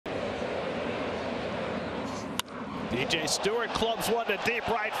DJ Stewart clubs one to deep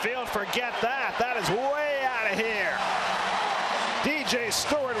right field. Forget that. That is way out of here. DJ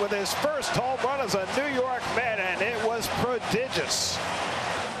Stewart with his first home run as a New York Met, and it was prodigious.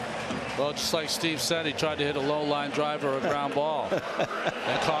 Well, just like Steve said, he tried to hit a low line drive or a ground ball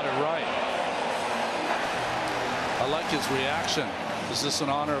and caught it right. I like his reaction. Is this in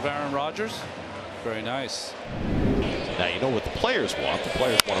honor of Aaron Rodgers? Very nice. Now you know what the players want. The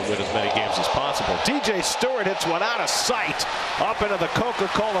players want to win as many games as possible. DJ Stewart hits one out of sight up into the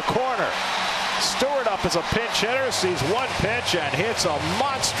Coca-Cola corner. Stewart up as a pinch hitter, sees one pitch and hits a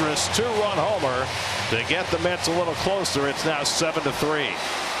monstrous two-run homer to get the Mets a little closer. It's now 7-3.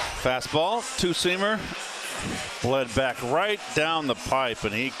 Fastball, two-seamer, bled back right down the pipe,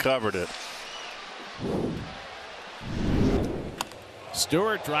 and he covered it.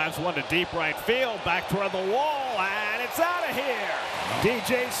 Stewart drives one to deep right field, back toward the wall, and it's out of here.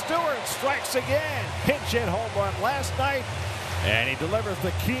 DJ Stewart strikes again. Pinch hit home run last night, and he delivers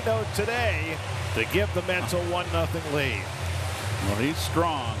the keynote today to give the Mets a 1-0 lead. Well, he's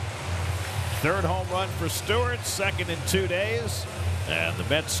strong. Third home run for Stewart, second in 2 days, and the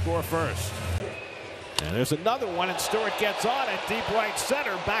Mets score first. And there's another one, and Stewart gets on it, deep right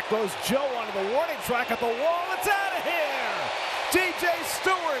center. Back goes Joe onto the warning track at the wall. It's out of here. DJ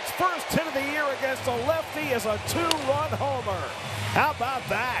Stewart's first hit of the year against a lefty is a two-run homer. How about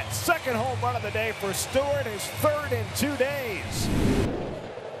that? Second home run of the day for Stewart, his third in 2 days.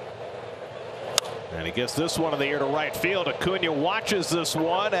 And he gets this one of the year to right field. Acuna watches this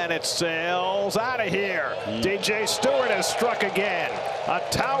one, and it sails out of here. DJ Stewart has struck again. A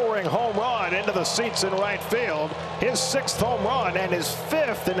towering home run into the seats in right field. His 6th home run and his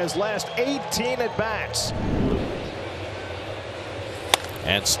 5th in his last 18 at-bats.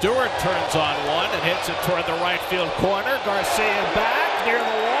 And Stewart turns on one and hits it toward the right field corner. Garcia back near the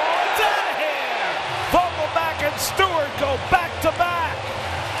wall. It's out of here. Vogelbach and Stewart go back-to-back.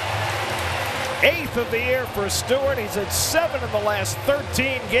 8th of the year for Stewart. He's at 7 in the last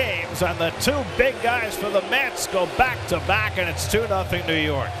 13 games. And the two big guys for the Mets go back-to-back, and it's 2-0 New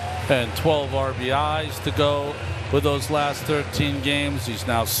York. And 12 RBIs to go with those last 13 games. He's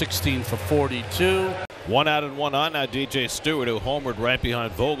now 16 for 42. 1 out and 1 on now. DJ Stewart, who homered right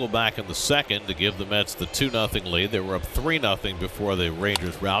behind Vogelbach in the second to give the Mets the 2-0 lead. They were up 3-0 before the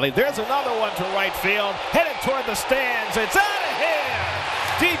Rangers rallied. There's another one to right field, headed toward the stands. It's out of here.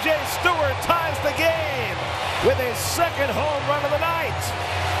 DJ Stewart ties the game with his second home run of the night.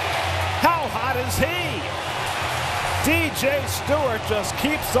 How hot is he? DJ Stewart just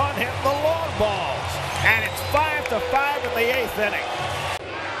keeps on hitting the long balls, and it's 5-5 in the 8th inning.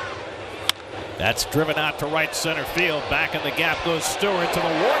 That's driven out to right center field. Back in the gap goes Stewart to the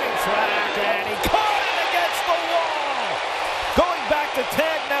warning track, and he caught it against the wall. Going back to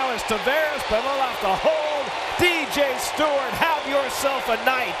tag now is Tavares, but he'll have to hold. DJ Stewart, have yourself a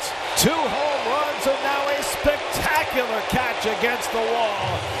night. 2 home runs and now a spectacular catch against the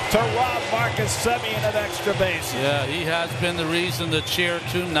wall to rob Marcus Semien of extra bases. Yeah, he has been the reason to cheer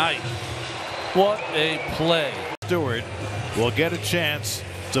tonight. What a play. Stewart will get a chance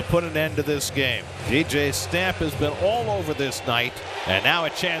to put an end to this game. DJ's stamp has been all over this night, and now a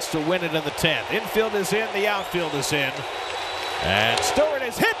chance to win it in the 10th. Infield is in, the outfield is in. And Stewart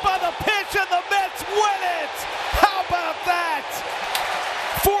is hit by the pitch, and the Mets win it! How about that?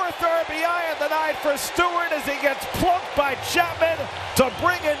 4th RBI of the night for Stewart as he gets plunked by Chapman to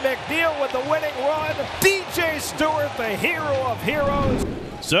bring in McNeil with the winning run. DJ Stewart, the hero of heroes.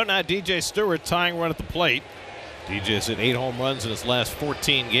 So now DJ Stewart tying run at the plate. DJ's hit 8 home runs in his last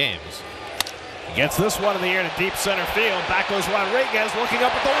 14 games. He gets this one in the air to deep center field. Back goes Rodriguez looking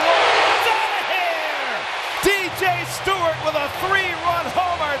up at the wall. It's out of here! DJ Stewart with a 3-run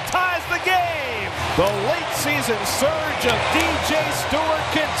homer ties the game. The late season surge of DJ Stewart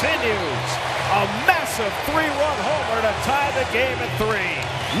continues. A massive 3-run homer to tie the game at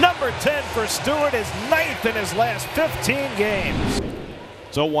 3. Number 10 for Stewart is 9th in his last 15 games.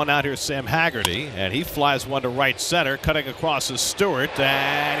 So one out here, Sam Haggerty, and he flies one to right center, cutting across is Stewart,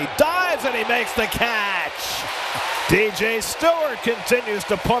 and he dives and he makes the catch. DJ Stewart continues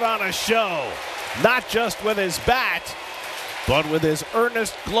to put on a show, not just with his bat, but with his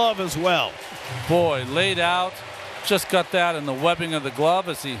earnest glove as well. Boy, laid out, just got that in the webbing of the glove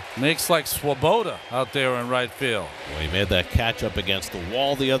as he makes like Swoboda out there in right field. Well, he made that catch up against the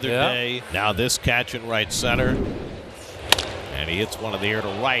wall the other day. Now this catch in right center. And he hits one of the air to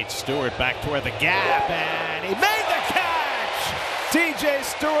right. Stewart back toward the gap, and he made the catch! DJ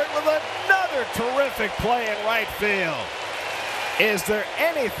Stewart with another terrific play in right field. Is there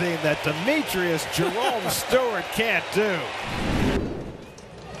anything that Demetrius Jerome Stewart can't do?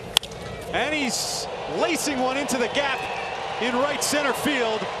 and he's lacing one into the gap in right center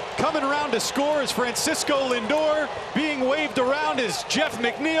field. Coming around to score is Francisco Lindor. Being waved around is Jeff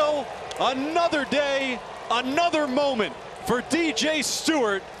McNeil. Another day, another moment for DJ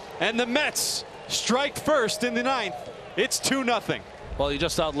Stewart, and the Mets strike first in the 9th. It's 2-0. Well, he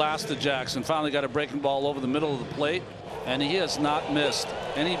just outlasted Jackson. Finally got a breaking ball over the middle of the plate, and he has not missed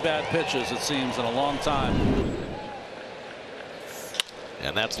any bad pitches, it seems, in a long time.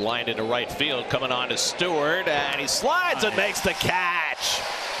 And that's lined into right field. Coming on to Stewart, and he slides and makes the catch.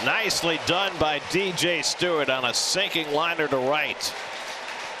 Nicely done by DJ Stewart on a sinking liner to right.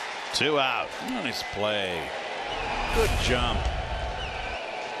 2 out. Nice play. Good jump.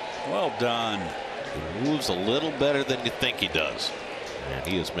 Well done. He moves a little better than you think he does. And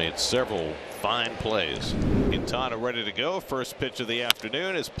he has made several fine plays. Quintana ready to go. First pitch of the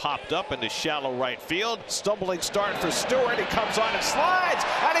afternoon is popped up into shallow right field. Stumbling start for Stewart. He comes on and slides,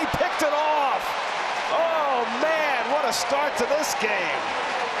 and he picked it off. Oh, man, what a start to this game.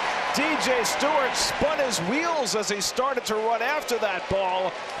 DJ Stewart spun his wheels as he started to run after that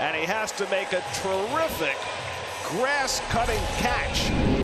ball, and he has to make a terrific grass-cutting catch.